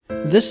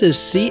This is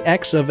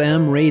CX of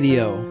M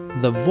Radio,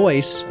 the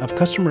voice of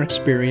customer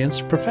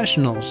experience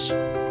professionals.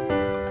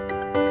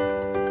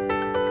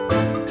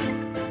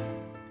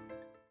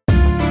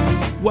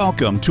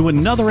 Welcome to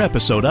another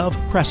episode of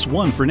Press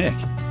 1 for Nick.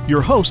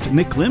 Your host,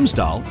 Nick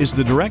Glimsdahl, is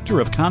the Director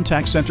of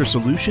Contact Center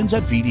Solutions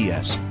at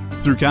VDS.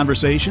 Through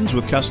conversations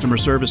with customer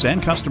service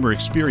and customer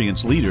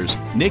experience leaders,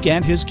 Nick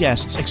and his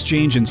guests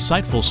exchange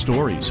insightful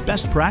stories,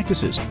 best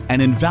practices,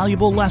 and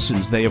invaluable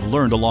lessons they have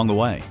learned along the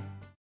way.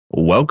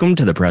 Welcome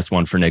to the Press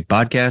 1 for Nick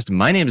podcast.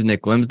 My name is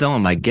Nick Glimsdahl,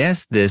 and my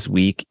guest this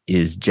week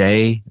is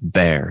Jay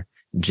Baer.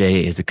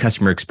 Jay is a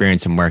customer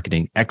experience and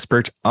marketing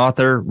expert,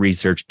 author,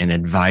 research, and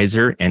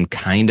advisor, and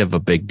kind of a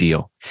big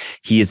deal.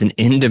 He is an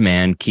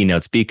in-demand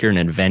keynote speaker, an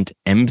event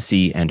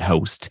MC, and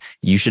host.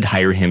 You should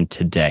hire him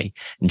today.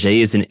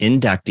 Jay is an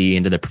inductee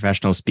into the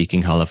Professional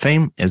Speaking Hall of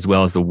Fame, as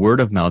well as the Word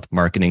of Mouth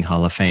Marketing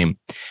Hall of Fame.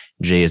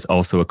 Jay is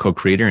also a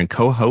co-creator and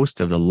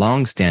co-host of the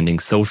long-standing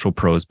Social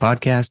Pros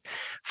podcast,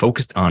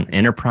 focused on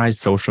enterprise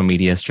social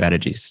media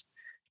strategies.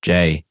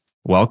 Jay,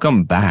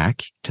 welcome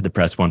back to the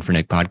Press 1 for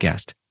Nick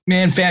podcast.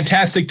 Man,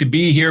 fantastic to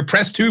be here.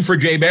 Press 2 for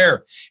Jay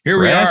Baer. Here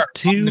we are. Press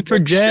 2 for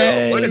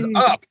Jay. Show. What is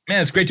up? Man,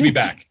 it's great to be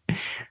back.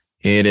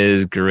 It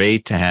is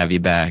great to have you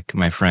back,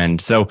 my friend.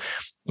 So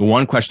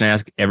one question I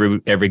ask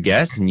every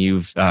guest, and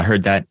you've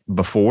heard that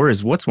before,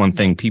 is what's one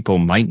thing people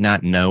might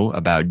not know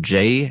about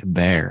Jay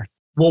Baer?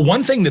 Well,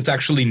 one thing that's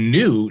actually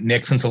new,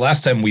 Nick, since the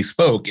last time we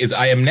spoke, is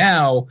I am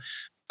now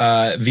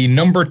the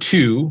number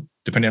 2,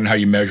 depending on how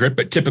you measure it,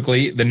 but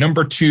typically the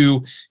number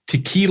 2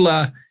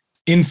 tequila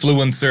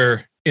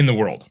influencer in the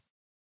world.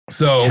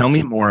 So tell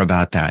me more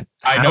about that.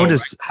 How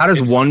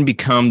does one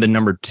become the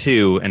number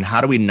 2, and how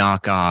do we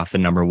knock off the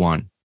number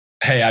 1?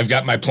 Hey, I've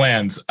got my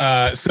plans.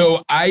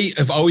 So I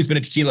have always been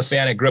a tequila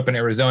fan. I grew up in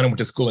Arizona, went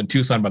to school in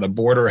Tucson by the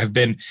border, have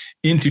been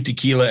into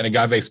tequila and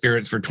agave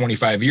spirits for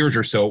 25 years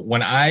or so.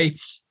 When I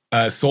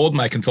sold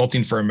my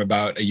consulting firm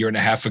about a year and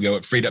a half ago,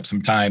 it freed up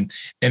some time.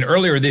 And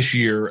earlier this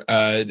year,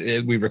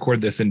 we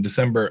recorded this in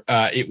December.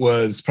 It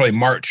was probably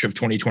March of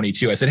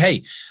 2022. I said,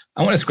 hey,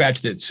 I want to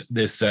scratch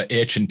this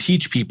itch and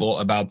teach people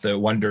about the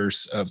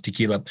wonders of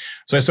tequila.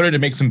 So I started to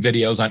make some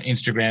videos on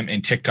Instagram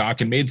and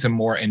TikTok, and made some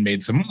more.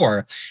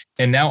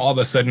 And now all of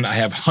a sudden I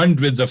have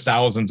hundreds of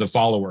thousands of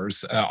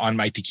followers on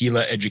my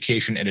tequila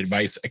education and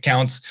advice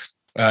accounts,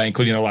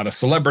 including a lot of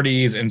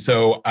celebrities. And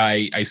so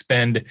I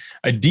spend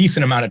a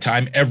decent amount of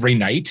time every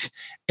night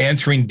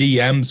answering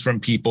DMs from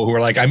people who are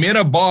like, I'm in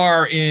a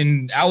bar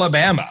in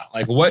Alabama.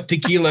 Like, what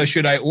tequila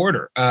should I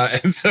order?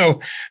 And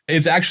so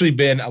it's actually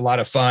been a lot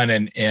of fun,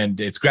 and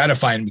it's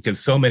gratifying because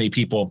so many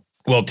people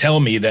will tell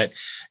me that,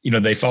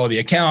 they follow the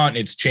account.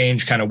 It's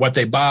changed kind of what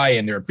they buy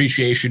and their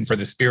appreciation for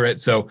the spirit.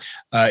 So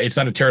it's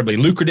not a terribly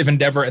lucrative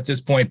endeavor at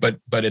this point, but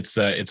it's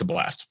a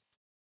blast.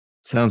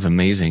 Sounds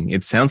amazing.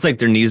 It sounds like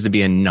there needs to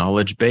be a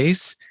knowledge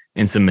base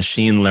and some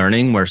machine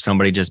learning where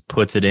somebody just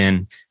puts it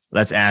in.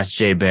 Let's ask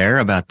Jay Baer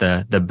about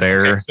the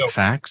Baer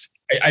facts.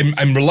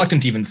 I'm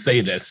reluctant to even say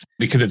this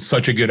because it's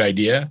such a good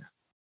idea.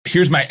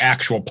 Here's my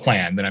actual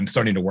plan that I'm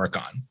starting to work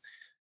on.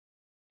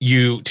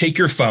 You take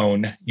your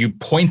phone, you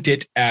point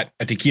it at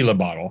a tequila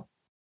bottle,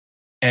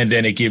 and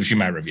then it gives you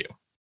my review.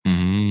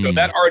 Mm-hmm. So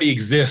that already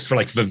exists for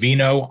like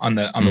Vivino on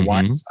the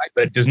wine side,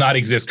 but it does not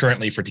exist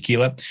currently for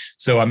tequila.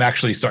 So I'm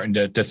actually starting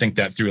to think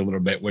that through a little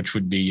bit, which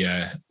would be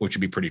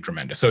pretty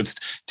tremendous. So it's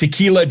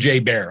Tequila Jay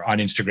Baer on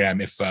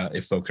Instagram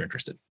if folks are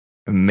interested.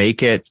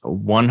 Make it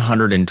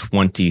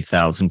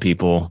 120,000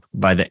 people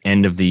by the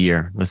end of the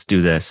year. Let's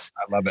do this.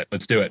 I love it.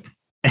 Let's do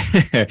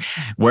it.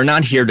 We're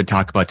not here to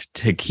talk about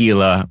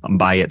tequila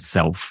by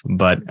itself,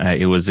 but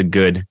it was a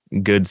good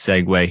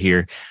segue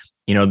here.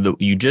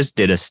 You just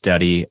did a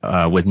study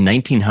with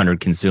 1,900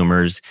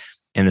 consumers,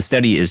 and the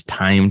study is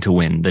Time to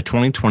Win, the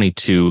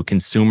 2022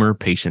 Consumer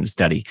Patient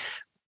Study.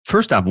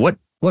 First off, what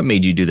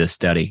made you do this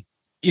study?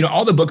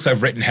 All the books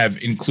I've written have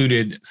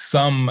included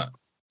some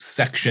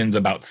sections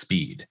about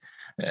speed.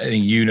 I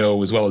think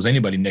as well as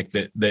anybody, Nick,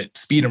 that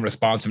speed and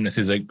responsiveness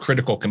is a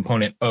critical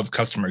component of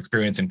customer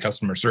experience and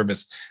customer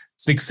service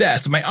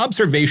success. My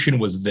observation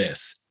was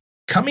this: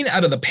 coming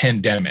out of the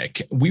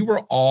pandemic, we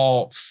were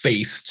all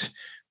faced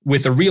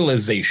with a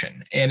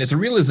realization, and it's a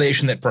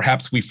realization that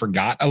perhaps we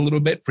forgot a little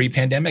bit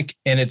pre-pandemic,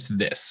 and it's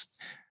this: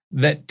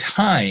 that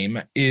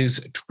time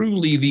is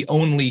truly the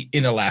only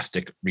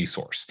inelastic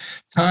resource.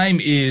 Time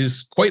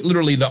is quite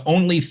literally the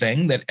only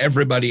thing that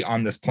everybody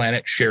on this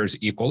planet shares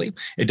equally.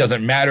 It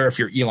doesn't matter if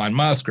you're Elon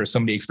Musk or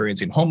somebody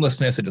experiencing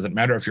homelessness. It doesn't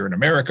matter if you're in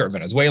America or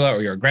Venezuela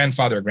or you're a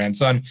grandfather or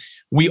grandson.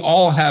 We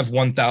all have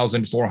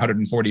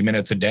 1,440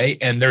 minutes a day,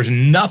 and there's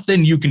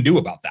nothing you can do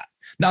about that.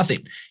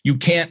 Nothing. You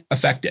can't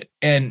affect it.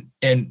 And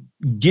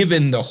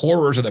given the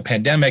horrors of the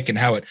pandemic and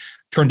how it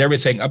turned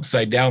everything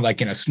upside down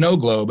like in a snow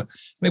globe,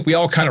 I think we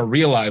all kind of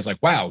realized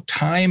like, wow,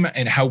 time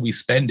and how we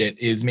spend it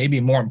is maybe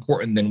more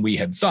important than we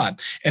had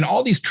thought. And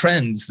all these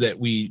trends that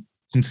we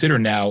consider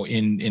now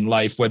in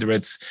life, whether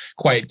it's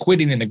quiet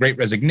quitting and the Great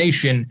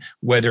Resignation,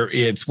 whether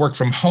it's work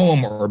from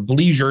home or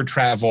leisure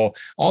travel,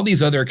 all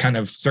these other kind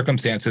of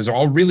circumstances are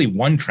all really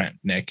one trend,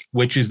 Nick,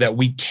 which is that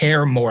we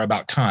care more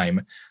about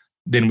time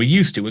than we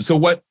used to. And so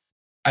what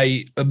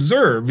I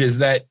observe is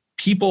that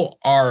people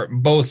are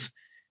both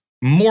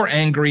more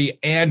angry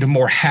and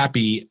more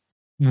happy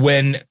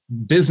when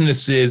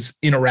businesses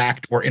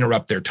interact or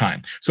interrupt their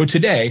time. So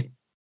today,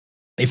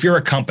 if you're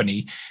a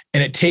company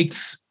and it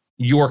takes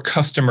your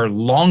customer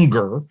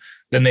longer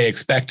than they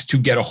expect to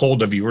get a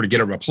hold of you or to get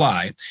a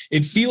reply,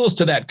 it feels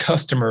to that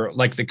customer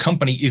like the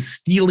company is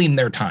stealing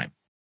their time.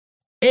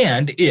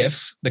 And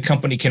if the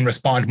company can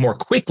respond more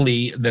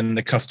quickly than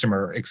the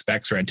customer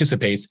expects or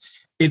anticipates,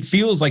 it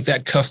feels like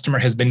that customer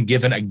has been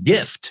given a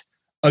gift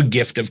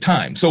of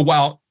time. So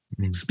while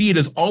speed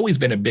has always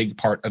been a big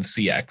part of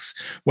CX,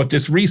 what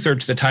this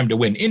research, The Time to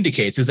Win,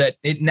 indicates is that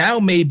it now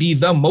may be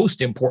the most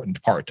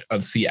important part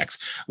of CX.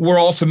 We're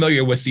all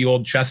familiar with the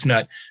old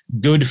chestnut,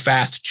 good,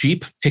 fast,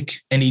 cheap, pick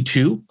any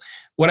two.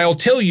 What I'll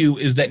tell you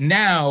is that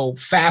now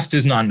fast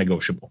is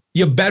non-negotiable.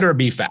 You better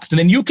be fast. And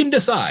then you can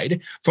decide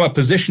from a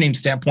positioning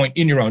standpoint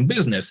in your own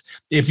business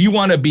if you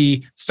want to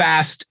be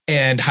fast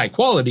and high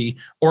quality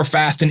or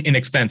fast and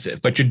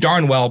inexpensive, but you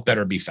darn well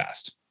better be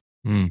fast.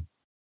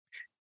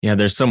 Yeah,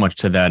 there's so much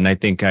to that. And I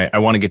think I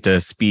want to get to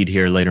speed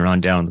here later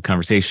on down the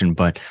conversation,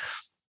 but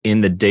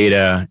in the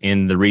data,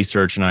 in the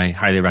research, and I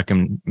highly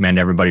recommend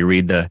everybody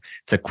read it's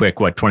a quick,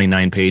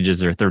 29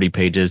 pages or 30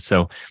 pages.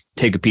 So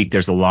take a peek.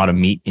 There's a lot of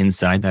meat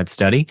inside that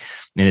study.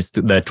 And it's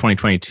the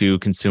 2022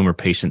 Consumer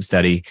Patient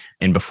Study.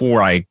 And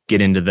before I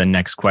get into the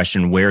next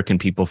question, where can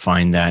people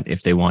find that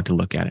if they want to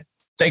look at it?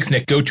 Thanks,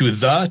 Nick. Go to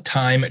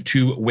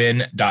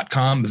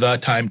theTimeToWin.com,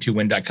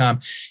 theTimeToWin.com.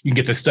 You can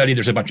get the study.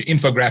 There's a bunch of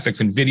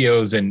infographics and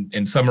videos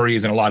and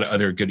summaries and a lot of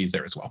other goodies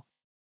there as well.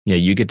 Yeah,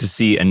 you get to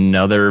see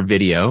another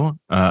video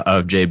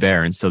of Jay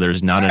Baer. And so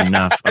there's not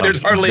enough of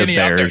there's hardly the any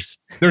Bears.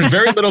 out there. There's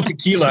very little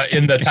tequila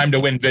in the Time to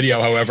Win video.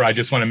 However, I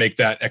just want to make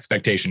that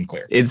expectation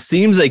clear. It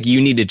seems like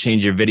you need to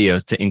change your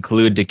videos to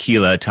include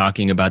tequila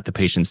talking about the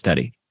patient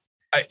study.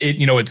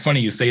 It's funny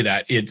you say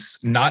that.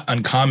 It's not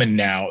uncommon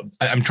now.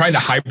 I'm trying to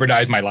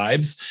hybridize my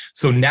lives.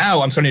 So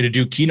now I'm starting to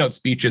do keynote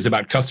speeches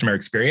about customer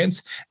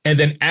experience. And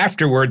then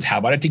afterwards, how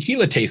about a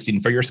tequila tasting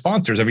for your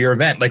sponsors of your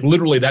event? Like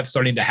literally that's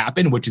starting to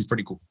happen, which is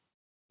pretty cool.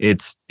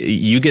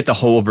 You get the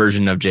whole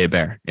version of Jay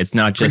Baer. It's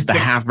not just the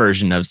half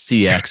version of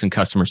CX and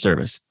customer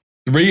service.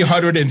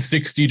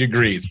 360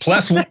 degrees.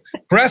 Press one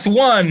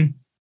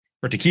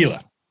for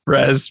tequila.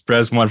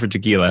 Press one for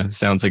tequila.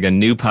 Sounds like a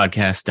new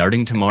podcast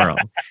starting tomorrow.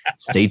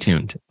 Stay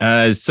tuned.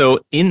 So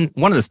in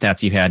one of the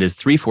stats you had is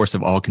 3/4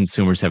 of all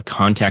consumers have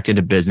contacted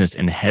a business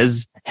and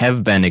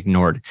have been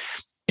ignored.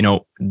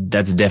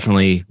 That's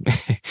definitely,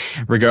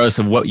 regardless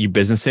of what you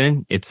business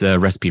in, it's a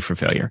recipe for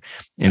failure.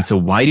 And so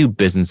why do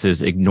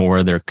businesses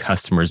ignore their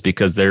customers?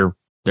 Because they're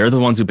the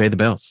ones who pay the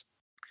bills.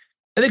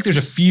 I think there's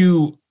a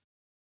few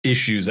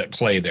issues at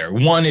play there.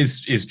 One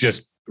is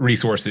just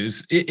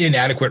resources,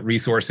 inadequate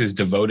resources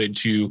devoted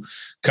to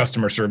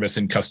customer service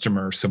and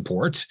customer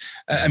support.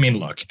 I mean,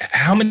 look,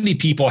 how many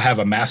people have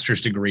a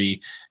master's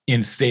degree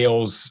in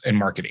sales and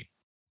marketing?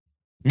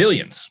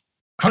 Millions,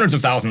 hundreds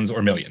of thousands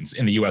or millions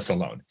in the US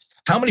alone.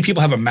 How many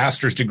people have a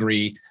master's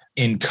degree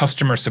in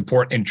customer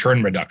support and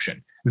churn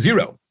reduction?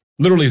 Zero,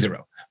 literally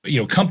zero.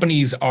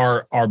 Companies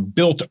are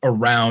built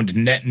around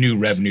net new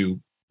revenue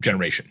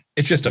generation.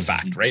 It's just a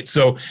fact, right?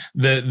 So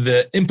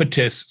the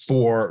impetus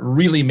for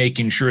really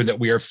making sure that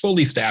we are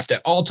fully staffed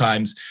at all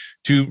times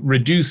to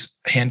reduce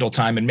handle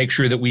time and make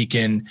sure that we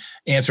can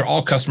answer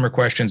all customer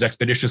questions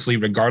expeditiously,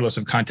 regardless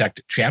of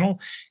contact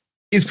channel,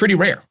 is pretty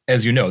rare.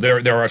 As you know,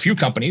 there are a few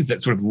companies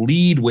that sort of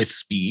lead with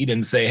speed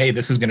and say, hey,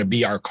 this is going to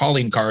be our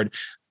calling card,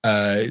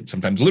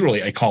 sometimes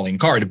literally a calling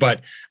card.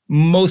 But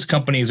most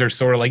companies are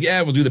sort of like,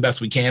 yeah, we'll do the best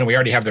we can. We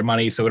already have their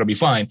money, so it'll be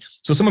fine.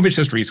 So some of it's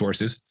just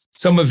resources.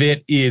 Some of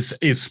it is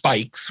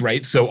spikes,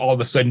 right? So all of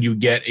a sudden you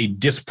get a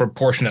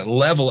disproportionate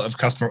level of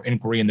customer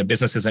inquiry and the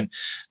business isn't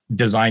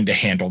designed to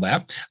handle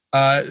that.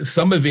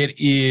 Some of it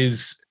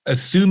is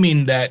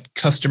assuming that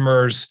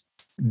customers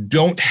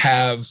don't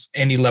have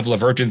any level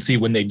of urgency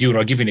when they do. And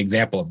I'll give you an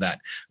example of that.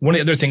 One of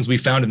the other things we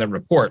found in the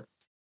report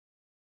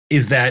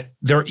is that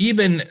there are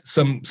even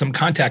some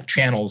contact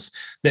channels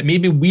that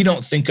maybe we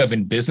don't think of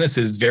in business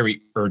as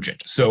very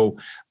urgent. So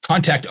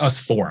contact us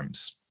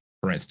forms,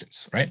 for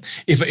instance, right?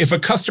 If a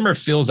customer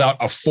fills out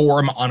a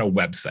form on a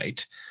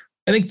website,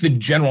 I think the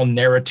general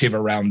narrative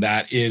around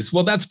that is,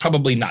 well, that's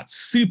probably not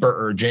super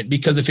urgent,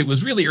 because if it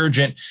was really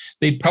urgent,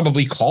 they'd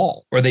probably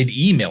call or they'd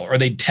email or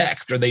they'd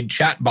text or they'd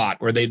chatbot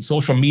or they'd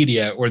social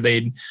media or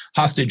they'd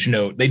hostage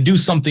note. They'd do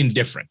something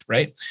different,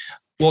 right?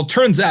 Well, it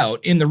turns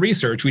out in the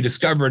research, we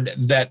discovered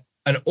that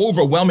an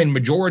overwhelming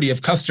majority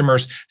of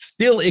customers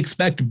still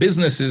expect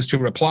businesses to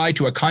reply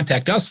to a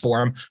contact us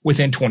form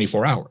within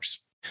 24 hours.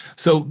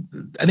 So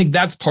I think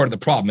that's part of the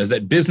problem, is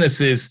that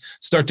businesses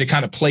start to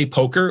kind of play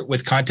poker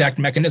with contact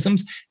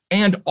mechanisms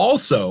and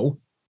also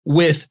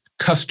with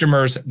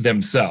customers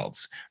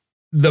themselves.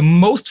 the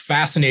most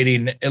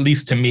fascinating, at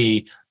least to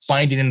me,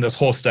 finding in this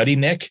whole study,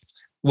 Nick,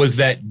 was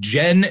that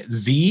Gen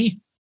Z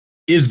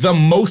is the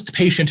most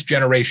patient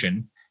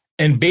generation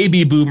and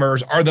baby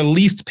boomers are the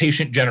least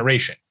patient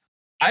generation.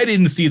 I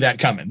didn't see that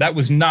coming. That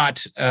was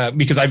not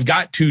because I've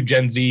got 2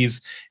 Gen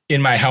Zs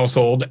in my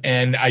household,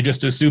 and I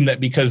just assume that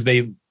because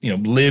they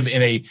live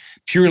in a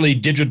purely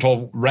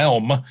digital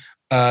realm,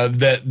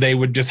 that they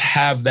would just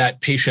have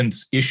that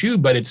patience issue,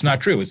 but it's not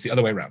true. It's the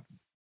other way around.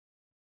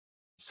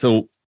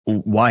 So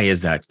why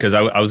is that? Because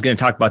I was going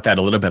to talk about that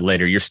a little bit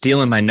later. You're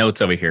stealing my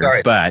notes over here.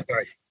 Sorry. But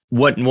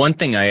one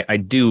thing I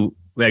do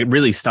that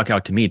really stuck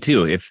out to me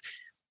too, if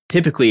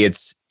typically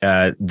it's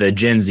the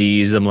Gen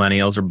Zs, the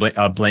millennials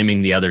are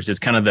blaming the others. It's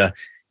kind of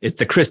it's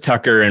the Chris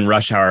Tucker in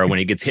Rush Hour when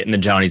he gets hit in the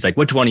jaw and he's like,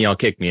 which one of y'all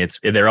kicked me?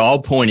 They're all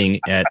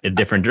pointing at a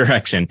different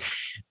direction.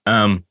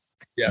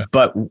 Yeah.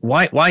 But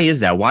why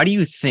is that? Why do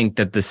you think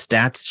that the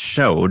stats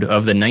showed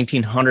of the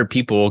 1,900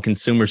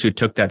 consumers who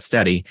took that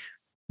study,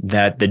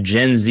 that the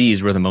Gen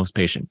Zs were the most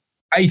patient?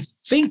 I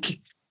think,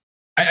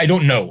 I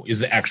don't know is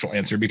the actual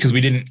answer because we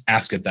didn't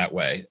ask it that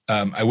way.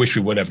 I wish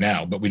we would have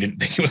now, but we didn't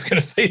think it was going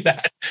to say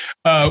that.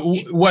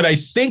 What I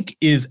think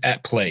is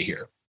at play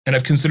here, and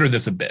I've considered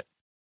this a bit,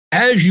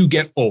 as you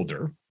get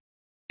older,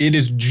 it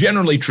is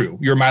generally true,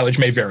 your mileage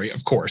may vary,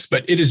 of course,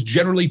 but it is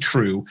generally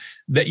true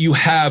that you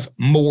have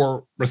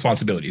more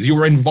responsibilities. You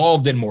are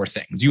involved in more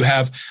things. You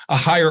have a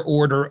higher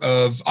order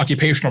of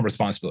occupational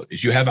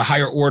responsibilities. You have a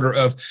higher order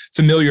of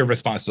familiar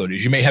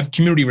responsibilities. You may have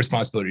community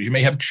responsibilities. You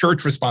may have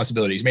church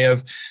responsibilities. You may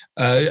have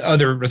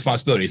other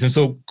responsibilities. And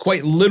so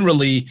quite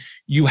literally,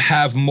 you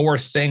have more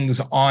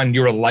things on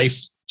your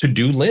life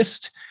to-do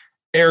list.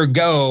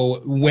 Ergo,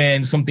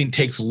 when something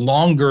takes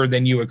longer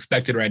than you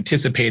expected or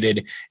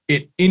anticipated,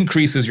 it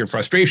increases your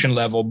frustration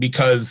level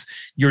because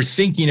you're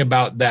thinking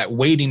about that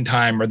waiting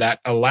time or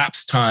that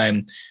elapsed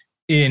time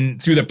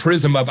through the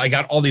prism of, I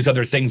got all these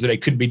other things that I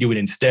could be doing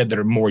instead that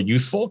are more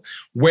useful.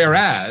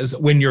 Whereas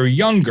when you're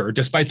younger,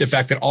 despite the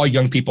fact that all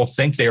young people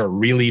think they are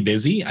really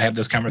busy, I have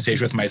this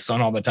conversation with my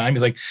son all the time.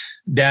 He's like,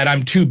 Dad,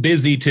 I'm too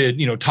busy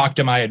to, talk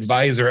to my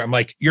advisor. I'm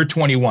like, you're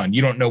 21.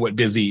 You don't know what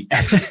busy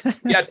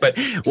yet, but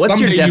what's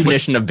your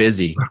definition of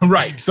busy?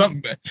 Right.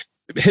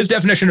 His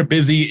definition of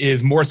busy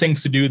is more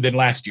things to do than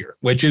last year,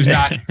 which is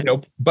not,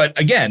 but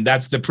again,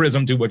 that's the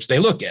prism to which they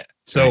look at.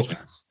 So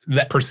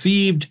that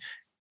perceived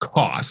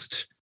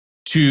cost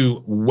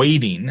to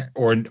waiting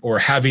or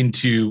having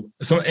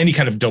any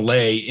kind of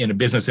delay in a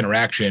business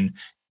interaction,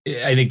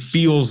 I think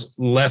feels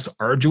less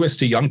arduous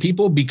to young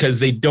people because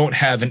they don't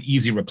have an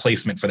easy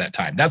replacement for that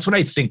time. That's what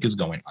I think is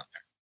going on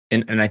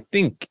there. And I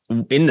think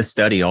in the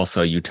study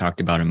also, you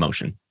talked about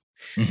emotion.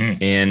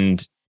 Mm-hmm.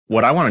 And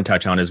what I want to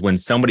touch on is when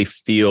somebody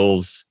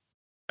feels,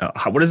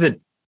 how does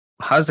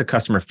the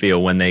customer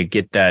feel when they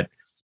get that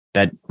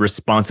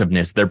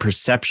responsiveness? Their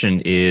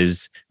perception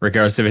is,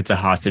 regardless if it's a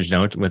hostage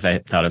note, which I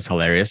thought was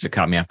hilarious, it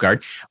caught me off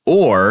guard,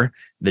 or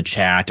the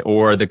chat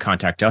or the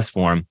contact us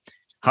form.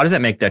 How does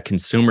that make that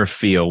consumer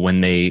feel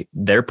when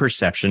their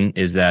perception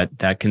is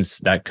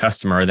that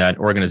customer or that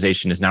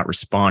organization is not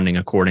responding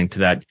according to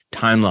that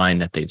timeline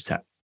that they've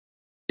set?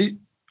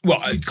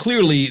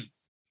 Clearly,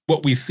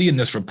 what we see in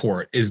this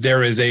report is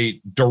there is a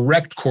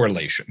direct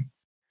correlation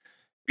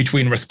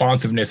between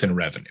responsiveness and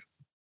revenue.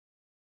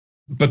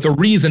 But the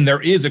reason there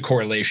is a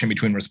correlation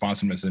between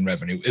responsiveness and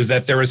revenue is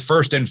that there is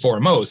first and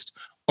foremost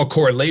a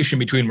correlation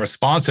between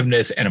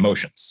responsiveness and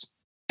emotions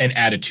and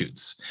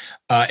attitudes.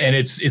 And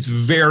it's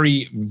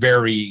very,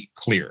 very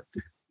clear.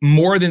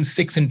 More than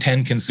 6 in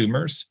 10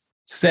 consumers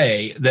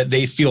say that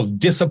they feel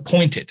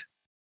disappointed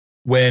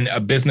when a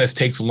business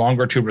takes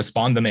longer to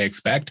respond than they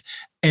expect.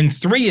 And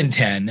 3 in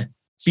 10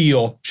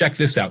 feel, check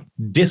this out,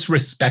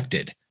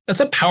 disrespected. That's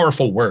a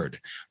powerful word,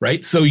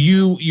 right? So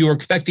you're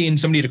expecting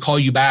somebody to call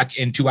you back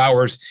in 2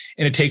 hours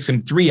and it takes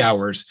them 3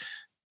 hours.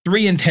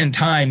 3 in 10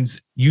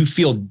 times you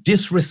feel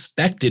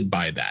disrespected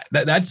by that.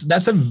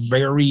 That's a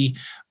very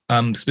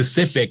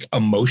specific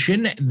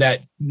emotion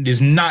that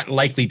is not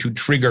likely to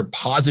trigger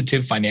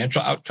positive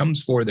financial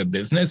outcomes for the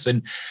business.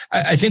 And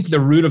I think the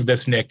root of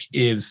this, Nick,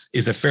 is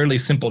a fairly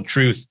simple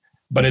truth,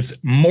 but it's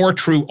more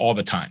true all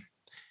the time.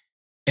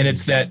 And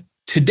it's that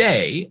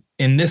today,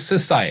 in this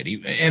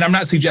society, and I'm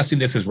not suggesting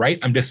this is right,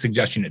 I'm just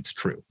suggesting it's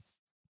true.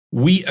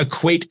 We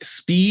equate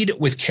speed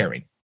with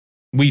caring.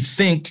 We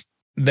think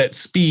that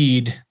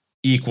speed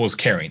equals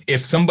caring. If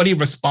somebody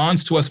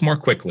responds to us more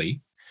quickly,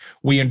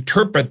 we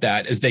interpret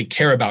that as they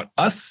care about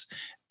us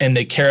and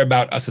they care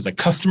about us as a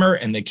customer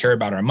and they care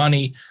about our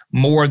money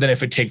more than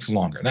if it takes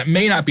longer. That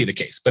may not be the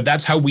case, but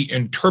that's how we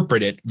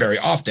interpret it very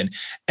often.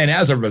 And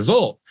as a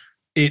result,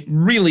 it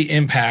really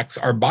impacts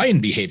our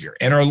buying behavior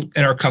and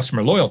our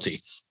customer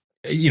loyalty.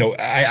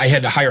 I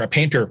had to hire a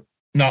painter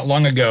not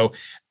long ago,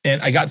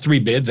 and I got 3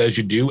 bids, as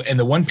you do. And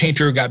the one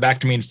painter got back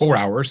to me in 4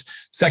 hours.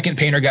 Second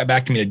painter got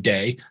back to me in a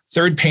day.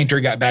 Third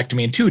painter got back to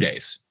me in 2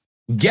 days.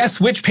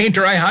 Guess which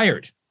painter I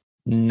hired?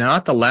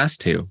 Not the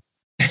last 2.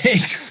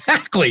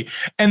 Exactly.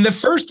 And the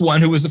first one,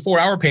 who was the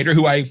 4-hour painter,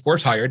 who I, of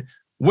course, hired,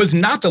 was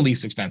not the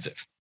least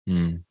expensive.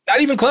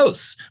 Not even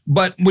close.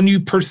 But when you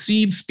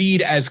perceive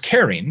speed as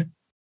caring,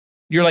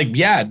 you're like,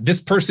 yeah,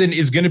 this person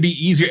is going to be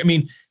easier. I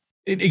mean,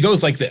 it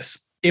goes like this.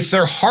 If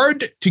they're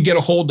hard to get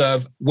a hold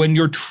of when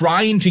you're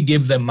trying to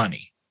give them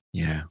money,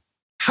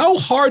 how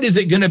hard is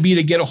it going to be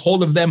to get a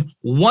hold of them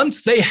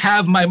once they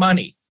have my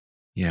money?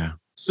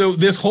 So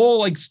this whole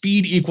like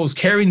speed equals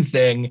caring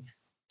thing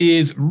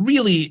is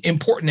really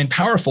important and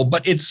powerful,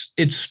 but it's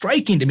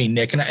striking to me,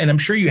 Nick, and I'm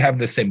sure you have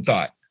the same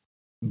thought.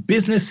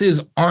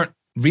 Businesses aren't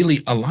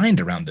really aligned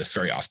around this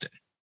very often.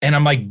 And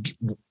I'm like,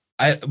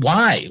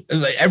 why?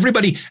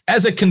 Everybody,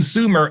 as a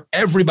consumer,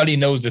 everybody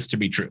knows this to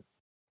be true.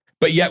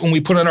 But yet when we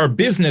put on our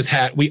business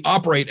hat, we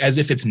operate as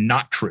if it's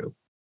not true.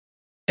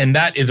 And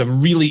that is a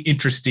really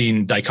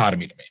interesting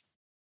dichotomy to me.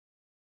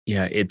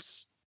 Yeah,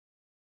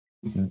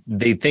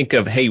 they think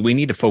of, hey, we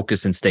need to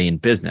focus and stay in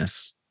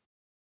business.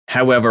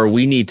 However,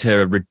 we need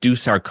to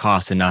reduce our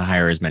costs and not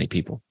hire as many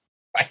people.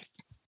 Right.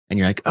 And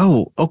you're like,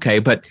 oh, okay.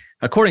 But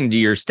according to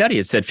your study,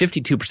 it said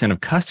 52%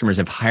 of customers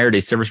have hired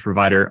a service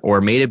provider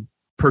or made a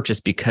purchase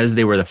because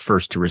they were the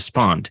first to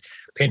respond.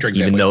 Painter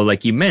example. Even though,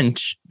 like you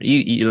mentioned,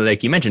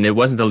 it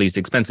wasn't the least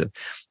expensive.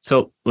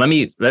 So let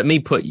me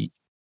put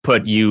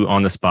you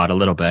on the spot a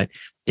little bit.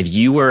 If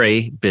you were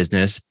a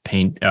business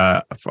painting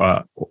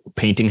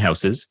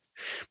houses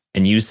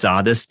and you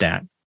saw this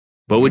stat,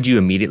 what would you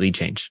immediately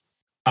change?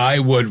 I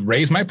would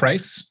raise my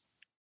price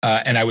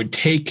and I would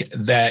take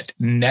that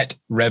net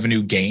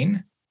revenue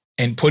gain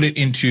and put it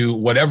into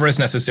whatever is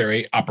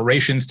necessary,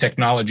 operations,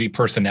 technology,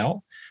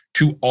 personnel,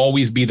 to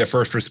always be the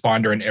first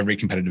responder in every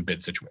competitive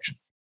bid situation.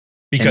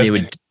 Because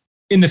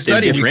in the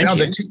study, we found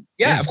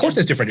that, of course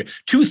it's different.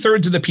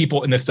 2/3 of the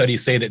people in the study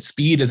say that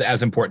speed is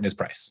as important as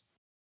price.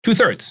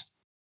 2/3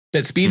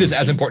 that speed is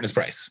as important as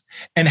price.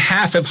 And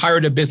half have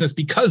hired a business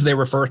because they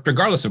were first,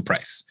 regardless of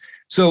price.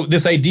 So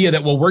this idea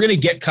that, well, we're going to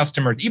get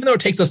customers, even though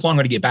it takes us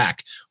longer to get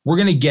back, we're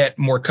going to get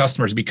more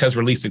customers because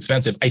we're least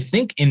expensive. I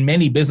think in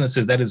many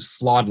businesses, that is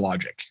flawed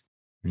logic.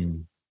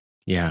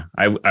 Yeah,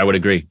 I would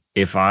agree.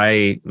 If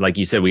like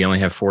you said, we only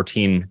have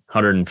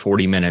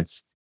 1,440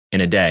 minutes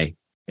in a day.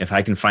 If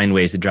I can find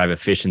ways to drive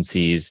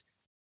efficiencies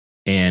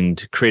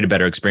and create a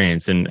better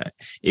experience, and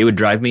it would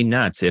drive me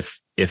nuts if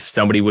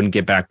somebody wouldn't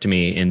get back to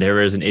me and there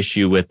is an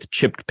issue with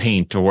chipped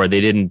paint, or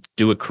they didn't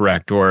do it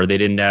correct, or they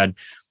didn't add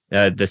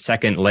the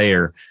second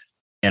layer,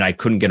 and I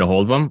couldn't get a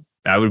hold of them.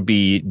 I would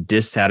be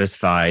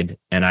dissatisfied,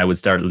 and I would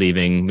start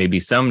leaving maybe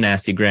some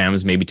nasty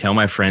grams, maybe tell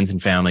my friends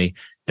and family,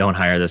 don't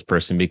hire this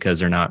person because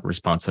they're not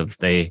responsive.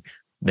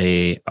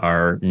 They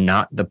are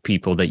not the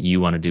people that you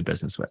want to do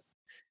business with.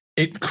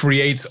 It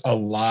creates a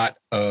lot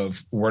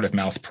of word of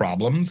mouth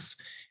problems.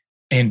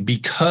 And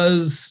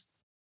because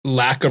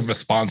lack of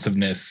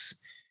responsiveness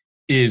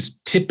is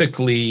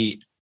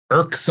typically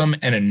irksome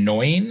and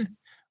annoying,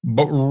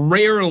 but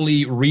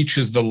rarely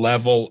reaches the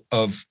level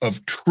of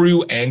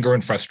true anger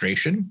and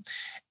frustration,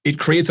 it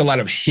creates a lot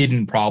of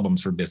hidden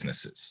problems for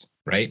businesses,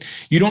 right?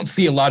 You don't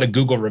see a lot of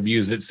Google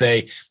reviews that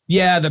say,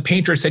 yeah, the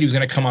painter said he was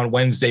going to come on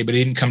Wednesday, but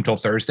he didn't come till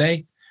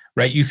Thursday,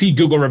 right? You see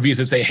Google reviews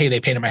that say, hey, they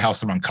painted my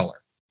house the wrong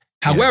color.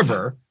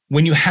 However,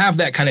 when you have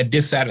that kind of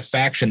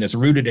dissatisfaction that's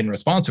rooted in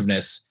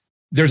responsiveness,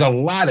 there's a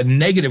lot of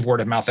negative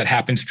word of mouth that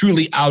happens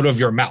truly out of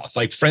your mouth,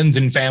 like friends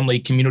and family,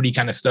 community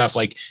kind of stuff.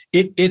 Like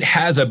it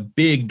has a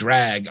big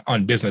drag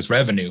on business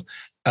revenue.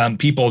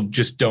 People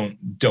just don't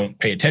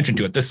pay attention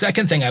to it. The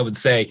second thing I would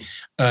say,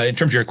 in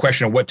terms of your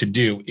question of what to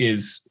do,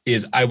 is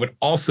I would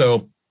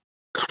also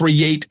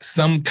create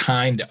some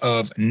kind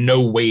of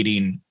no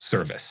waiting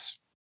service.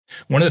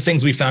 One of the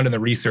things we found in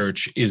the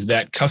research is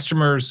that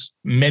customers,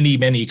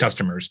 many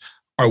customers,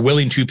 are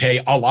willing to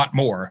pay a lot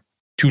more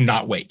to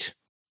not wait.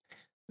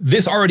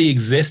 This already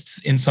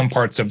exists in some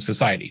parts of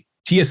society.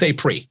 TSA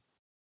Pre,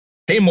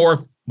 pay more,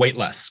 wait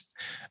less.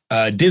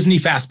 Disney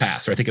Fast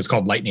Pass, or I think it's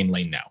called Lightning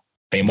Lane now.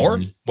 Pay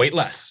more, wait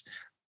less.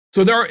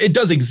 So it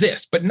does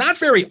exist, but not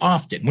very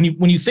often.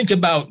 When you think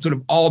about sort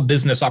of all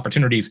business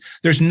opportunities,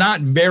 there's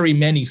not very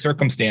many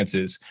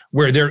circumstances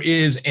where there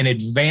is an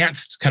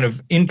advanced kind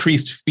of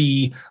increased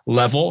fee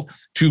level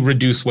to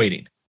reduce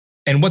waiting.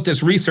 And what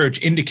this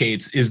research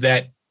indicates is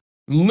that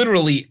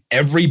literally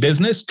every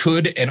business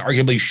could and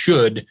arguably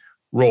should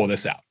roll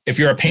this out. If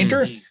you're a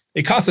painter,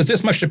 it costs us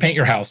this much to paint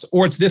your house,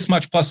 or it's this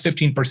much plus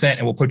 15%,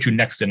 and we'll put you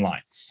next in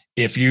line.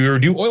 If you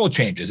do oil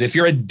changes, if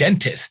you're a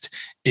dentist,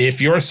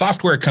 if you're a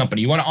software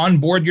company, you want to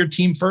onboard your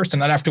team first and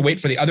not have to wait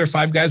for the other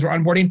 5 guys we're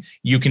onboarding,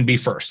 you can be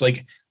first.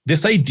 Like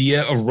this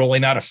idea of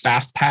rolling out a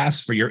fast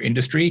pass for your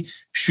industry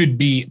should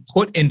be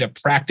put into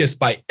practice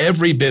by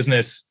every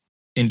business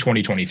in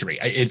 2023.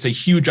 It's a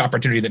huge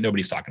opportunity that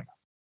nobody's talking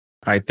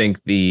about. I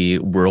think the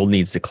world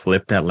needs to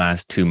clip that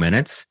last 2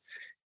 minutes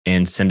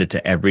and send it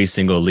to every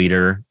single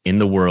leader in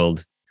the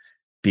world,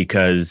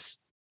 because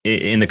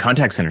in the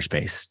contact center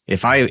space,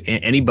 if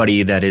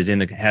anybody that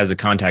has a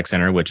contact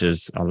center, which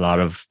is a lot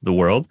of the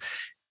world,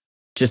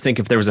 just think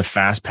if there was a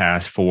fast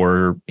pass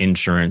for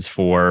insurance,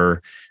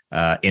 for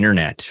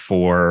internet,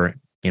 for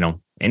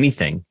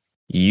anything,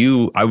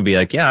 I would be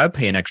like, yeah, I'd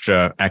pay an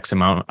extra X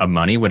amount of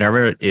money,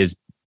 whatever it is,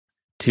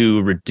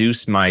 to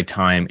reduce my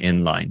time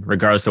in line,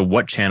 regardless of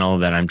what channel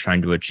that I'm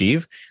trying to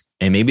achieve.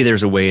 And maybe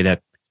there's a way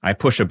that I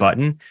push a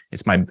button.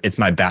 It's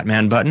my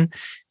Batman button,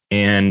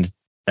 and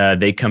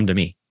they come to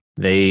me.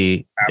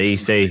 They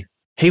say,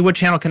 "Hey, what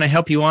channel can I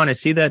help you on?" I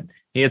see that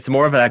it's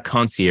more of that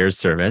concierge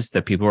service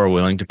that people are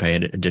willing to pay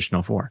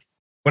additional for.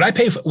 Would I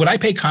pay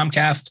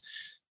Comcast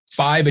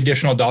 $5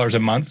 additional a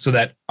month so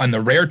that on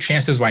the rare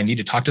chances where I need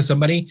to talk to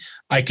somebody,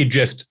 I could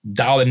just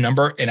dial a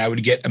number and I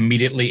would get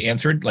immediately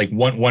answered, like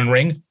one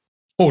ring?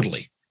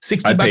 Totally.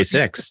 $60. I'd pay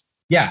 $6.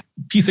 Yeah,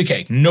 piece of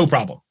cake, no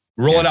problem.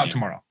 Roll it out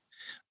tomorrow.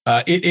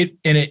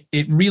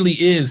 It really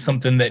is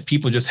something that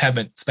people just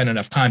haven't spent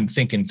enough time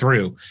thinking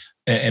through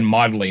and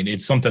modeling.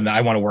 It's something that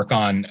I want to work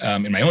on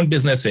in my own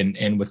business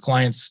and with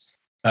clients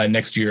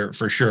next year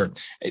for sure.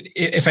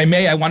 If I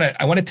may, I want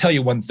to tell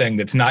you one thing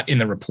that's not in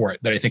the report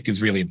that I think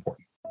is really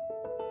important.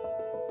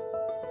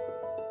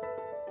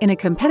 In a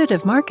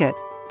competitive market,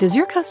 does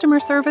your customer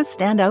service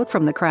stand out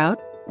from the crowd?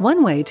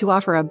 One way to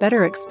offer a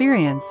better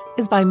experience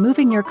is by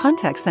moving your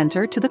contact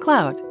center to the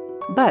cloud.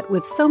 But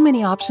with so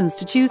many options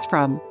to choose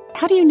from,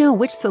 how do you know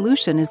which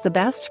solution is the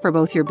best for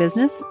both your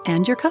business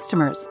and your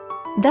customers?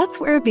 That's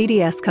where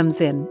VDS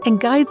comes in and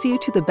guides you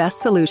to the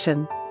best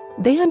solution.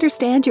 They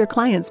understand your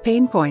clients'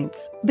 pain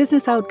points,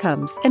 business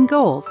outcomes, and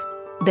goals.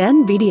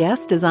 Then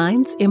VDS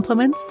designs,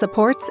 implements,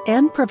 supports,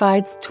 and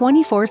provides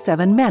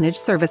 24/7 managed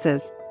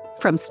services.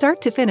 From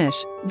start to finish,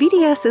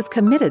 VDS is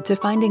committed to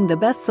finding the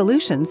best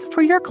solutions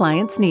for your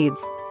clients' needs.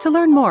 To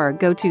learn more,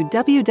 go to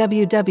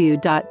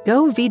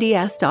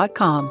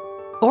www.govds.com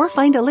or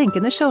find a link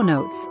in the show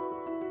notes.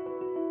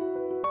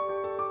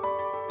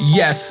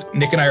 Yes,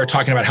 Nick and I are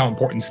talking about how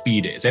important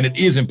speed is, and it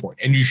is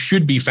important, and you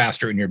should be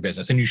faster in your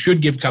business, and you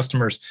should give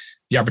customers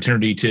the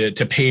opportunity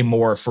to pay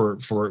more for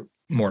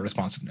more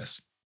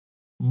responsiveness.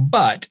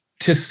 But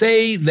to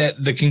say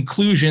that the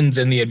conclusions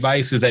and the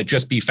advice is that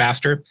just be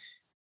faster,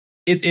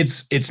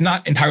 it's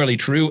not entirely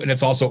true, and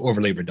it's also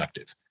overly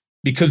reductive,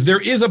 because there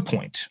is a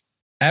point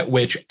at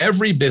which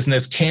every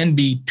business can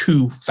be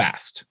too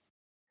fast.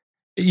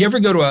 You ever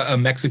go to a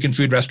Mexican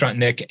food restaurant,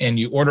 Nick, and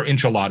you order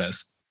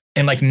enchiladas,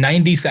 and like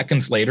 90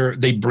 seconds later,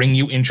 they bring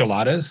you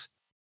enchiladas,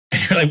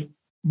 and you're like,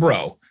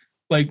 bro,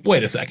 like,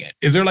 wait a second.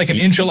 Is there like an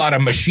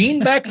enchilada machine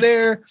back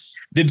there?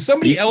 Did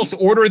somebody else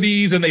order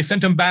these and they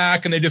sent them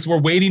back and they just were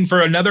waiting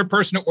for another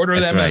person to order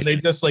them? Right. And they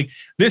just like,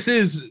 this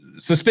is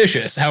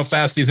suspicious how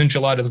fast these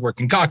enchiladas were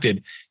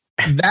concocted.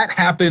 That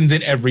happens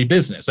in every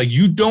business. Like,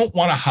 you don't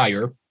want to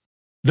hire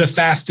the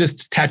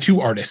fastest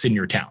tattoo artist in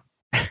your town.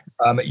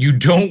 You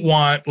don't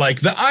want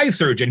like the eye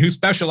surgeon who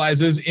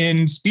specializes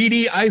in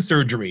speedy eye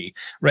surgery,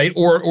 right?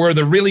 Or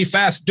the really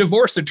fast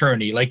divorce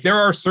attorney. Like, there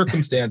are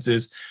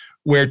circumstances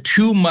where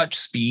too much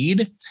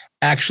speed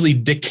actually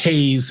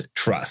decays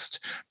trust.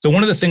 So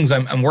one of the things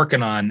I'm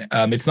working on,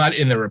 it's not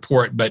in the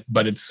report, but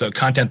it's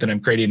content that I'm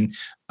creating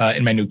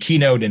in my new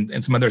keynote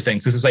and some other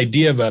things. This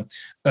idea of a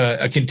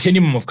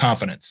continuum of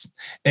confidence.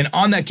 And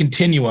on that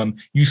continuum,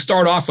 you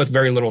start off with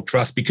very little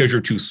trust because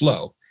you're too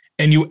slow.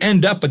 And you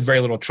end up with very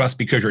little trust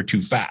because you're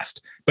too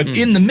fast. But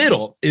in the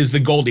middle is the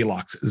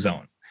Goldilocks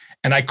zone.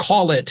 And I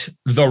call it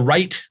the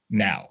right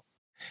now.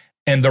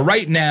 And the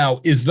right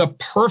now is the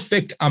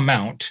perfect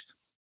amount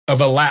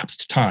of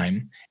elapsed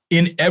time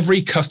in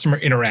every customer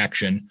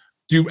interaction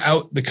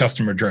throughout the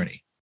customer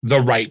journey.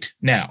 The right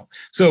now.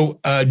 So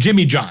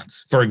Jimmy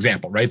John's, for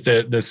example, right?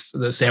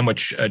 The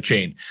sandwich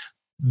chain,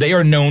 they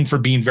are known for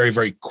being very,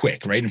 very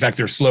quick, right? In fact,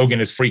 their slogan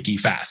is freaky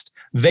fast.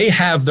 They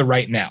have the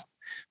right now.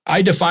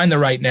 I define the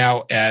right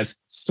now as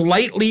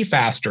slightly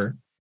faster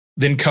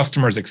than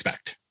customers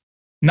expect.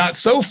 Not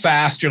so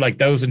fast, you're like,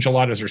 those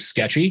enchiladas are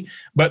sketchy,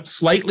 but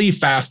slightly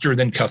faster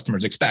than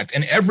customers expect.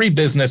 And every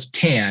business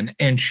can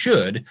and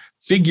should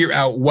figure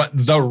out what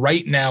the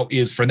right now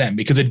is for them,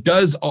 because it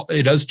does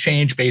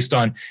change based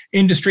on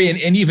industry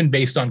and even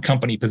based on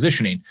company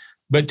positioning.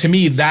 But to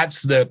me,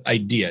 that's the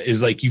idea,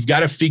 is like, you've got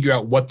to figure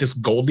out what this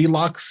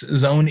Goldilocks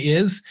zone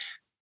is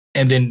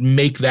and then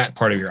make that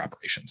part of your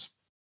operations.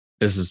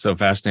 This is so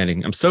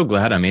fascinating. I'm so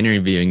glad I'm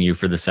interviewing you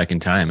for the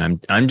second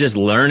time. I'm just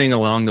learning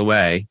along the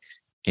way.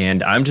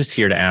 And I'm just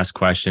here to ask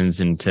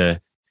questions and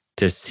to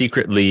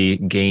secretly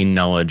gain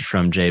knowledge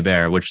from Jay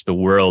Baer, which the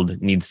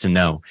world needs to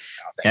know.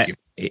 Oh, thank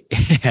you.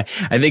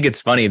 I think it's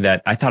funny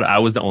that I thought I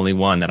was the only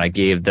one that I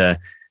gave the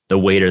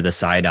waiter the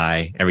side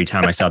eye every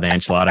time I saw the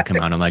enchilada come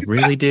out. I'm like,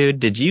 really, dude?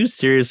 Did you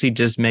seriously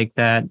just make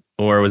that?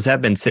 Or was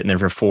that been sitting there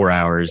for 4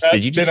 hours?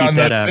 Did you just heat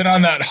that up? Been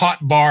on that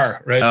hot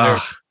bar right there.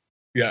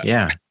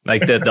 Yeah.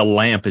 Like the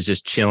lamp is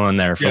just chilling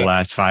there for the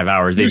last 5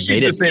 hours. They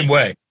made it the same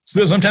way.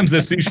 So sometimes the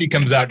sushi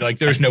comes out, like,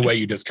 there's no way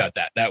you just cut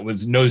that.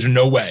 There's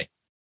no way.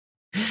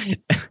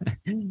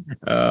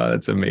 Oh,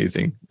 that's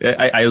amazing.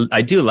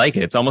 I do like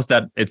it. It's almost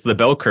that it's the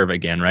bell curve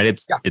again, right?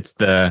 It's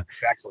the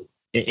exactly.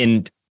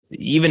 And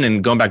even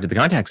in going back to the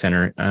contact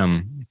center,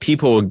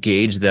 people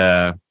gauge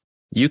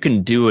you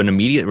can do an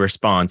immediate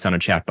response on a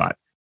chatbot,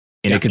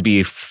 and it could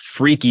be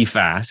freaky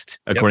fast,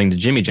 according to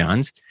Jimmy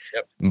John's.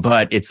 Yep.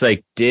 But it's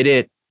like,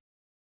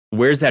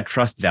 where's that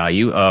trust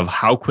value of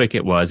how quick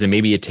it was? And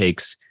maybe it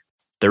takes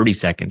 30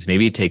 seconds.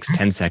 Maybe it takes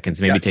 10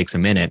 seconds. Maybe it takes a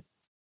minute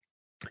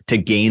to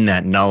gain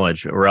that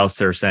knowledge, or else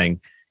they're saying,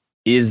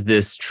 is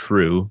this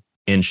true?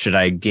 And should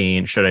I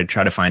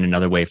try to find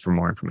another way for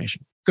more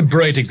information? It's a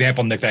brilliant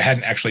example, Nick, that I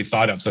hadn't actually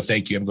thought of. So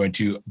thank you. I'm going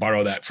to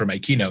borrow that for my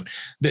keynote.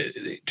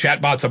 The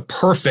chatbot's a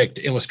perfect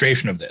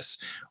illustration of this.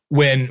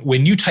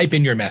 When you type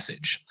in your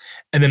message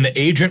and then the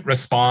agent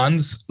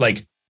responds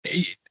like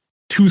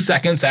 2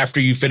 seconds after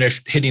you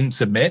finish hitting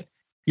submit,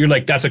 you're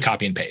like, that's a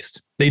copy and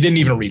paste. They didn't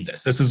even read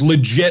this. This is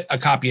legit a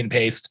copy and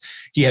paste.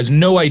 He has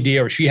no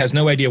idea, or she has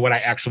no idea what I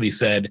actually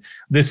said.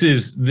 This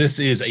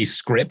is a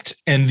script,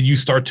 and you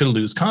start to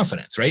lose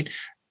confidence, right?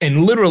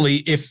 And literally,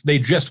 if they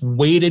just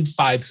waited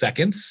 5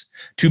 seconds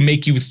to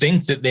make you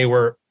think that they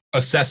were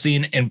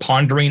assessing and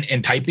pondering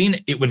and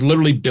typing, it would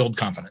literally build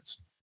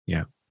confidence.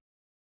 Yeah.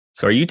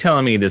 So are you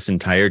telling me this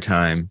entire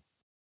time,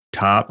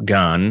 Top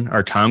Gun,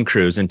 or Tom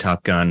Cruise in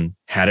Top Gun,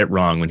 had it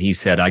wrong when he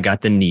said, I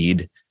got the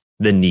need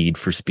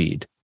for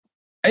speed?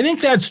 I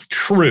think that's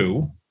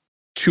true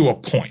to a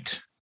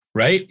point,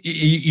 right?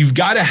 You've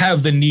got to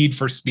have the need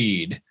for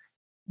speed,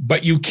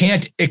 but you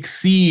can't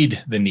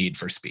exceed the need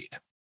for speed.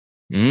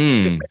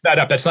 Just make that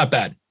up. That's not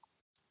bad.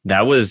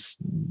 That's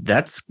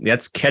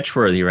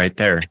catchworthy right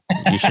there.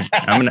 You should.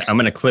 I'm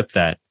gonna clip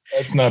that.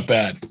 That's not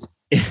bad.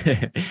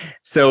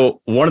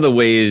 So one of the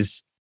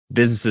ways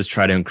businesses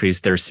try to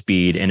increase their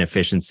speed and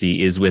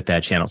efficiency is with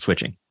that channel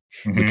switching.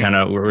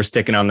 Mm-hmm. We're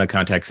sticking on the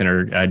contact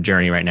center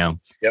journey right now.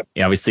 Yep.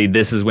 Yeah, obviously,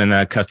 this is when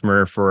the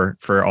customer,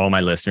 for all my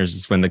listeners,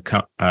 is when the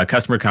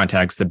customer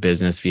contacts the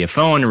business via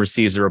phone and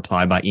receives a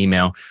reply by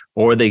email,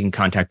 or they can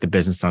contact the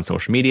business on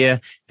social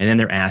media, and then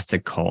they're asked to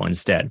call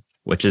instead,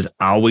 which is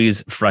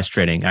always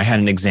frustrating. I had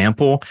an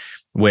example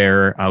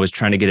where I was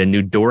trying to get a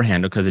new door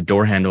handle because the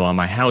door handle on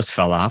my house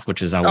fell off,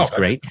 which is always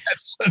great.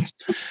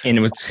 And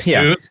it was,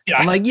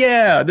 I'm like,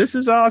 yeah, this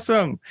is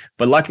awesome.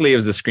 But luckily it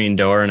was a screen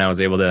door and I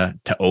was able to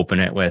open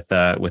it with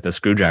a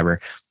screwdriver.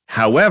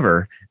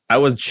 However, I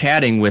was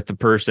chatting with the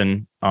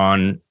person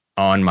on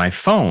my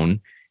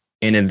phone,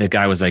 and then the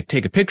guy was like,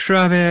 take a picture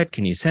of it.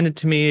 Can you send it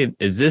to me?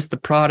 Is this the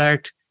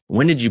product?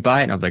 When did you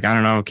buy it? And I was like, I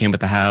don't know. It came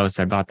with the house.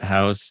 I bought the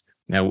house.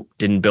 I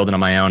didn't build it on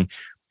my own.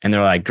 And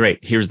they're like,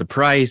 great, here's the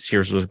price,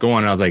 here's what's going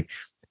on. And I was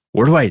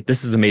like,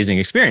 this is an amazing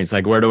experience.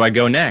 Like, where do I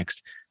go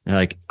next? And they're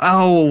like,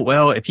 oh,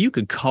 well, if you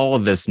could call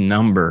this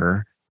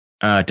number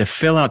to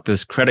fill out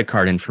this credit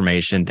card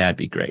information, that'd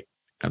be great.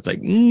 I was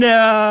like,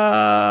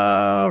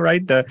 no,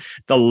 right? The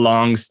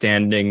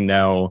long-standing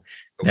no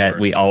that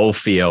we all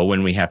feel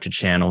when we have to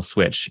channel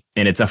switch.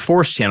 And it's a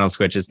forced channel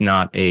switch. It's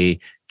not a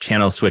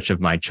channel switch of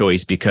my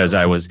choice because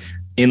I was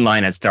in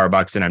line at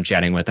Starbucks and I'm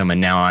chatting with them,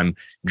 and now I'm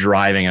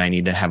driving and I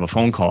need to have a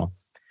phone call.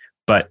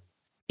 But,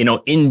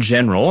 in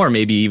general, or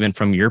maybe even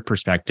from your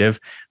perspective,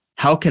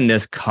 how can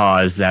this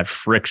cause that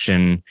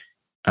friction,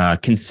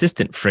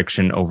 consistent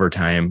friction over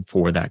time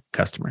for that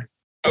customer?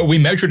 We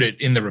measured it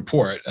in the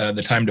report,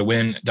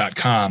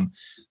 theTimeToWin.com.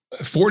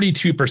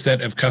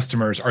 42% of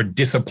customers are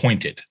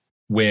disappointed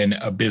when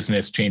a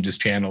business changes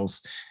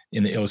channels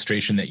in the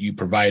illustration that you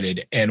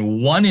provided.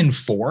 And 1 in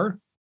 4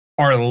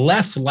 are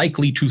less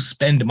likely to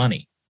spend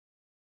money.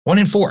 1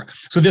 in 4.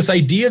 So this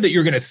idea that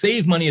you're going to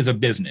save money as a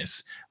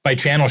business by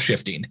channel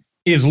shifting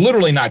is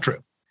literally not true.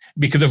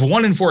 Because if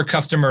 1 in 4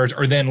 customers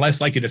are then less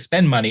likely to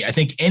spend money, I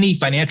think any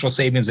financial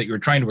savings that you're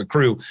trying to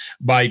accrue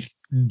by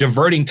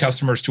diverting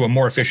customers to a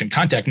more efficient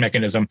contact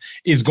mechanism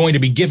is going to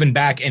be given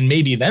back, and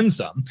maybe then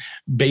some,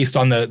 based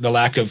on the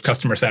lack of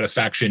customer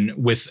satisfaction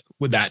with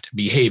that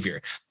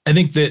behavior. I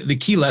think the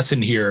key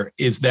lesson here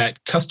is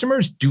that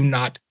customers do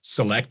not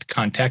select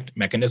contact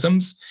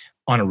mechanisms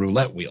on a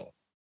roulette wheel.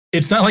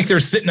 It's not like they're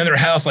sitting in their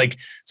house like,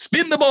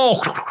 spin the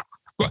ball,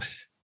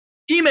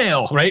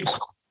 email, right?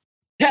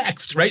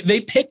 Text, right? They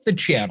pick the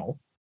channel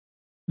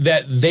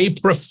that they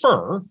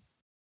prefer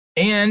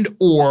and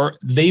or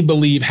they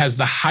believe has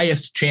the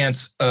highest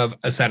chance of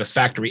a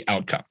satisfactory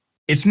outcome.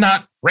 It's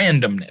not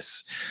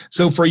randomness.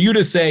 So for you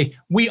to say,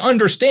 we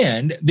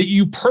understand that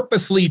you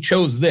purposely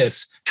chose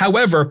this.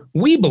 However,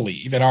 we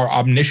believe in our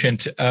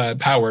omniscient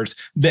powers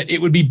that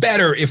it would be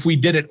better if we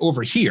did it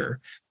over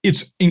here.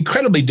 It's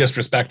incredibly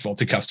disrespectful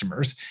to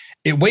customers.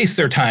 It wastes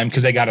their time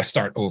because they got to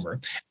start over.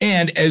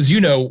 And as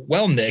you know,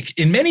 well, Nick,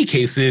 in many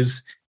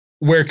cases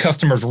where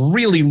customers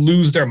really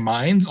lose their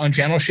minds on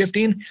channel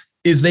shifting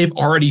is they've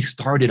already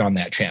started on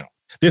that channel.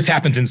 This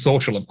happens in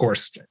social, of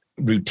course,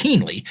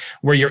 routinely,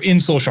 where you're in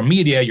social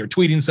media, you're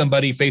tweeting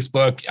somebody,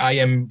 Facebook,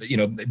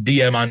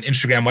 DM on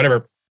Instagram,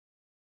 whatever.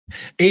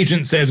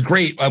 Agent says,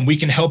 great, we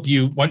can help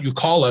you. Why don't you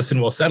call us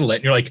and we'll settle it?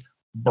 And you're like,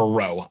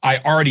 bro, I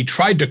already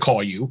tried to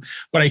call you,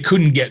 but I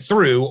couldn't get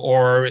through,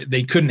 or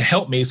they couldn't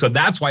help me. So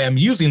that's why I'm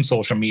using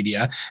social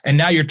media. And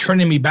now you're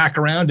turning me back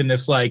around in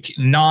this like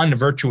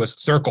non-virtuous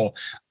circle.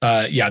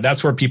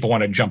 That's where people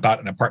want to jump out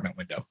an apartment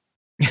window.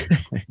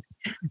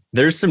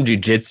 There's some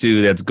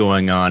jujitsu that's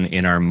going on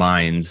in our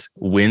minds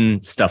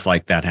when stuff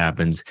like that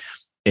happens.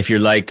 if you're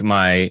like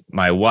my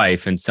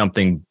wife and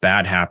something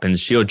bad happens,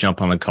 she'll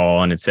jump on the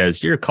call and it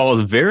says, your call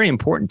is very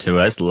important to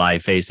us,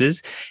 live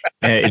faces.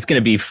 It's going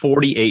to be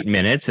 48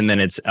 minutes and then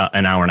it's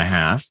an hour and a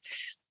half.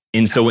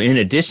 And so in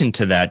addition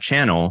to that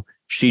channel,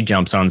 she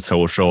jumps on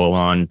social,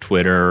 on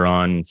Twitter,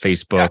 on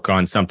Facebook,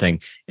 on something.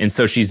 And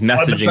so she's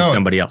messaging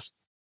somebody else.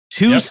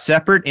 Two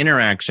separate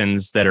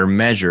interactions that are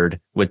measured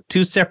with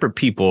two separate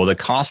people. The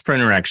cost per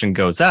interaction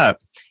goes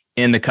up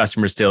and the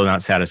customer's still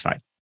not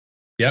satisfied.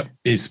 Yep.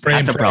 Is spray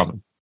and pray. That's a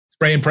problem.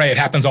 Spray and pray. It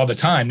happens all the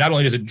time. Not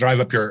only does it drive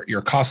up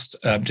your cost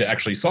to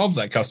actually solve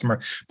that customer,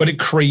 but it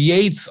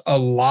creates a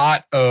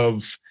lot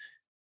of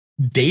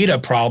data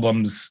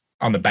problems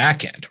on the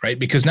back end, right?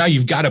 Because now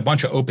you've got a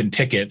bunch of open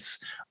tickets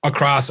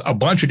across a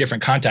bunch of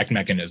different contact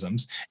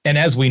mechanisms. And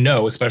as we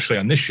know, especially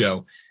on this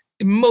show,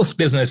 most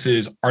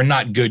businesses are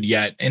not good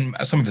yet. And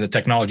some of the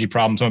technology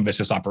problems, some of it's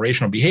just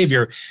operational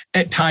behavior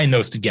at tying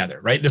those together,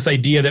 right? This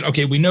idea that,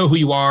 okay, we know who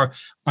you are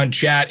on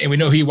chat and we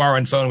know who you are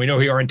on phone. We know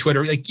who you are on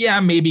Twitter. Like,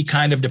 yeah, maybe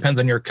kind of depends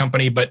on your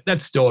company, but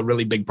that's still a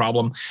really big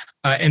problem.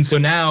 And so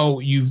now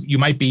you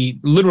might be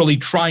literally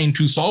trying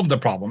to solve the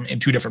problem in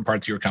two different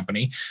parts of your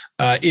company.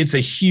 It's a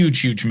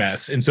huge, huge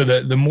mess. And so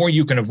the more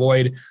you can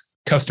avoid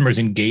customers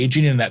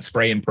engaging in that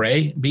spray and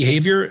pray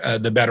behavior,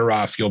 the better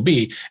off you'll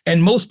be.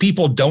 And most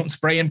people don't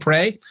spray and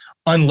pray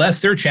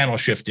unless they're channel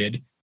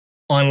shifted,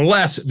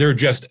 unless they're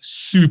just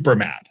super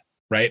mad,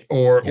 right?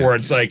 Or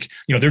it's like,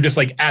 they're just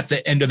like at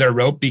the end of their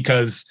rope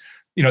because,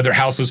 their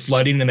house is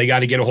flooding and they got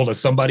to get a hold of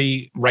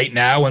somebody right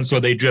now. And so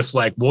they just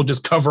like, we'll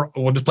just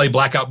play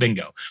blackout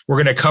bingo. We're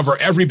going to cover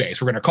every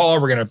base. We're going to call,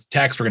 we're going to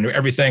text, we're going to do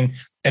everything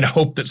and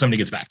hope that somebody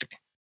gets back to me.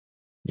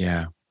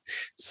 Yeah.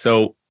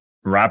 So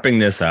wrapping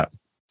this up,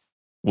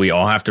 we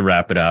all have to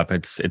wrap it up.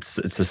 It's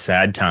a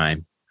sad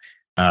time,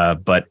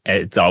 but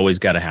it's always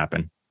got to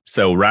happen.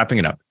 So wrapping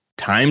it up,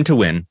 Time to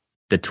Win,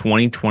 the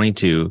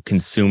 2022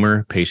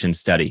 Consumer Patient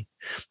Study.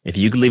 If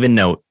you could leave a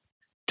note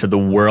to the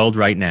world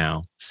right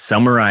now,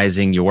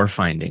 summarizing your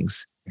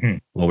findings,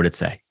 what would it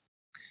say?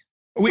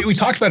 We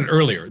talked about it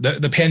earlier.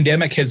 The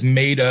pandemic has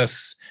made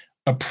us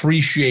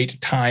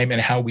appreciate time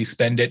and how we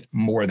spend it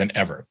more than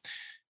ever.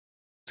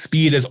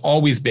 Speed has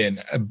always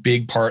been a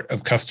big part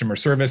of customer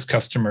service,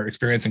 customer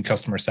experience, and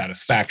customer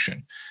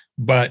satisfaction.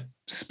 But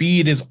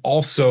speed is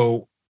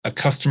also a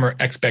customer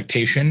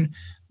expectation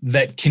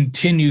that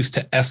continues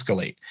to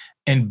escalate.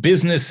 And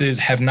businesses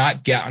have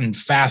not gotten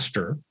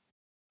faster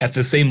at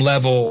the same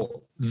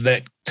level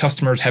that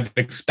customers have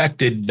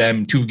expected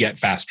them to get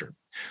faster.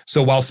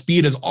 So while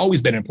speed has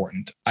always been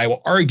important, I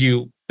will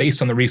argue,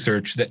 based on the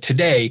research, that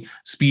today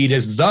speed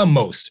is the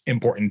most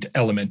important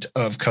element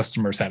of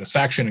customer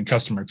satisfaction and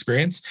customer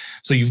experience.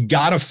 So you've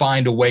got to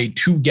find a way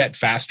to get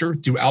faster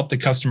throughout the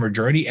customer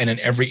journey and in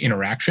every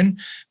interaction,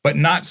 but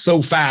not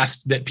so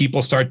fast that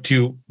people start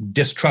to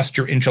distrust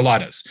your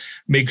enchiladas.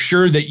 Make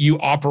sure that you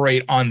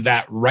operate on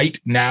that right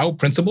now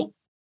principle.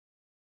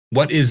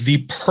 What is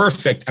the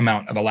perfect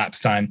amount of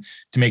elapsed time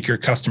to make your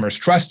customers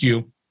trust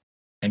you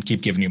and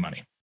keep giving you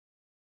money?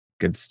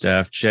 Good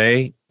stuff,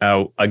 Jay.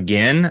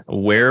 Again,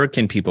 where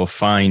can people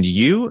find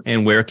you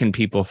and where can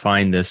people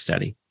find this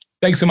study?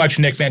 Thanks so much,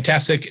 Nick.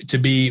 Fantastic to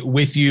be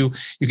with you.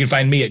 You can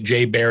find me at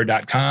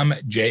jaybaer.com,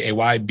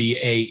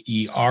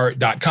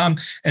 jaybaer.com.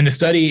 And the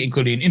study,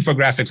 including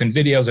infographics and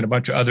videos and a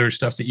bunch of other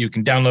stuff that you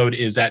can download,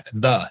 is at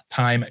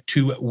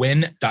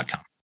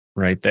thetimetowin.com.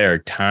 Right there,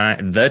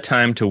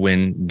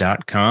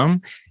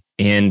 thetimetowin.com.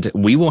 And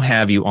we will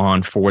have you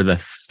on for the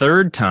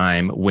third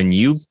time when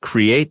you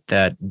create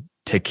that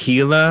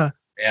tequila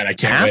I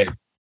can't wait.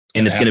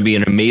 And it's going to be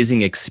an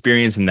amazing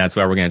experience, and that's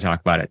why we're going to talk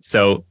about it.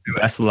 So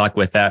best of luck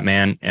with that,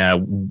 man.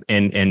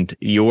 And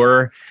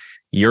your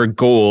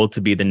goal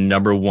to be the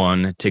number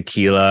one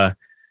tequila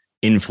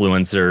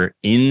influencer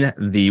in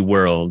the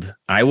world.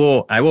 I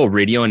will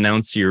radio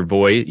announce your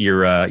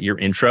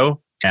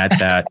intro at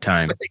that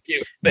time. Thank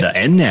you.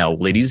 And now,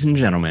 ladies and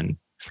gentlemen,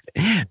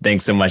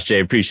 thanks so much, Jay.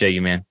 Appreciate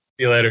you, man.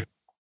 See you later.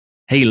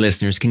 Hey,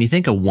 listeners, can you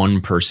think of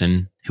one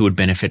person who would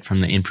benefit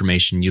from the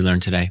information you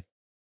learned today?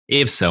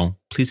 If so,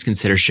 please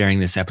consider sharing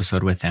this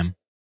episode with them.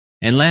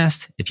 And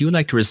last, if you would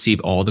like to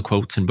receive all the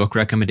quotes and book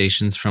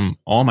recommendations from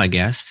all my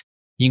guests,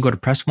 you can go to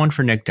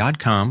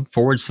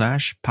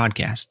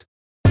pressonefornick.com/podcast.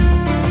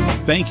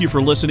 Thank you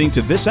for listening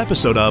to this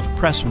episode of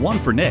Press One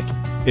for Nick.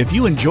 If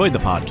you enjoyed the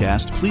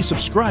podcast, please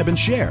subscribe and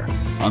share.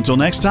 Until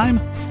next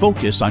time,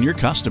 focus on your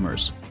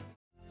customers.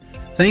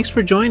 Thanks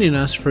for joining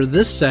us for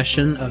this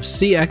session of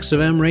CX of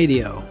M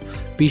Radio.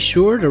 Be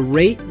sure to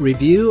rate,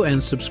 review,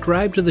 and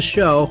subscribe to the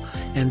show,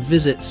 and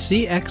visit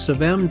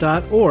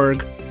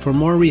cxofm.org for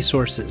more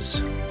resources.